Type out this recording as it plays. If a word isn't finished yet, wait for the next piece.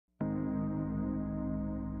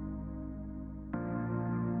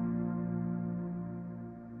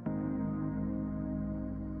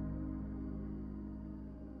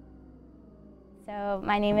So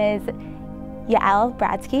my name is Yael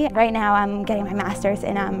Brodsky. Right now I'm getting my master's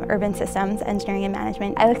in urban systems, engineering and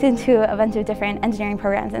management. I looked into a bunch of different engineering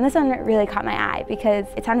programs, and this one really caught my eye because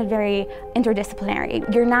it sounded very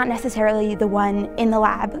interdisciplinary. You're not necessarily the one in the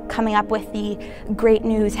lab coming up with the great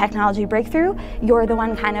new technology breakthrough. You're the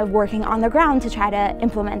one kind of working on the ground to try to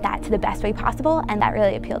implement that to the best way possible, and that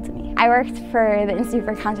really appealed to me. I worked for the Institute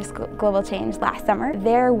for Conscious Global Change last summer.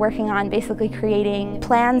 They're working on basically creating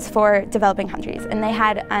plans for developing countries, and they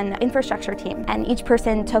had an infrastructure team. And each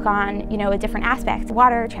person took on, a different aspect: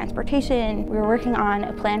 water, transportation. We were working on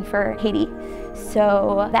a plan for Haiti.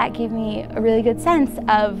 So that gave me a really good sense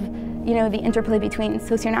of, the interplay between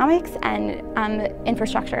socioeconomics and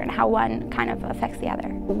infrastructure and how one kind of affects the other.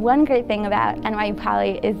 One great thing about NYU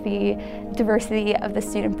Poly is the diversity of the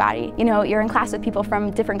student body. You're in class with people from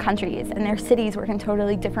different countries, and their cities work in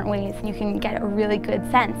totally different ways. You can get a really good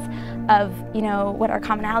sense of, what our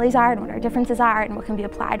commonalities are and what our differences are and what can be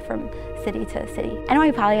applied from city to city.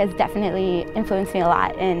 NYU Poly has definitely influenced me a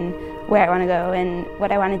lot in where I want to go and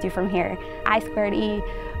what I want to do from here. I2E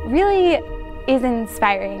really is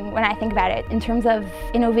inspiring when I think about it in terms of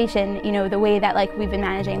innovation, the way that we've been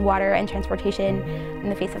managing water and transportation in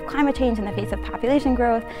the face of climate change, in the face of population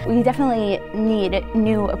growth. We definitely need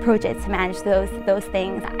new approaches to manage those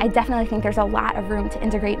things. I definitely think there's a lot of room to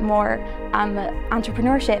integrate more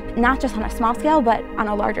entrepreneurship, not just on a small scale, but on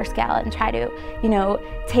a larger scale, and try to,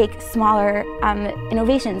 take smaller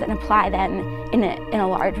innovations and apply them in a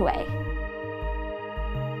large way.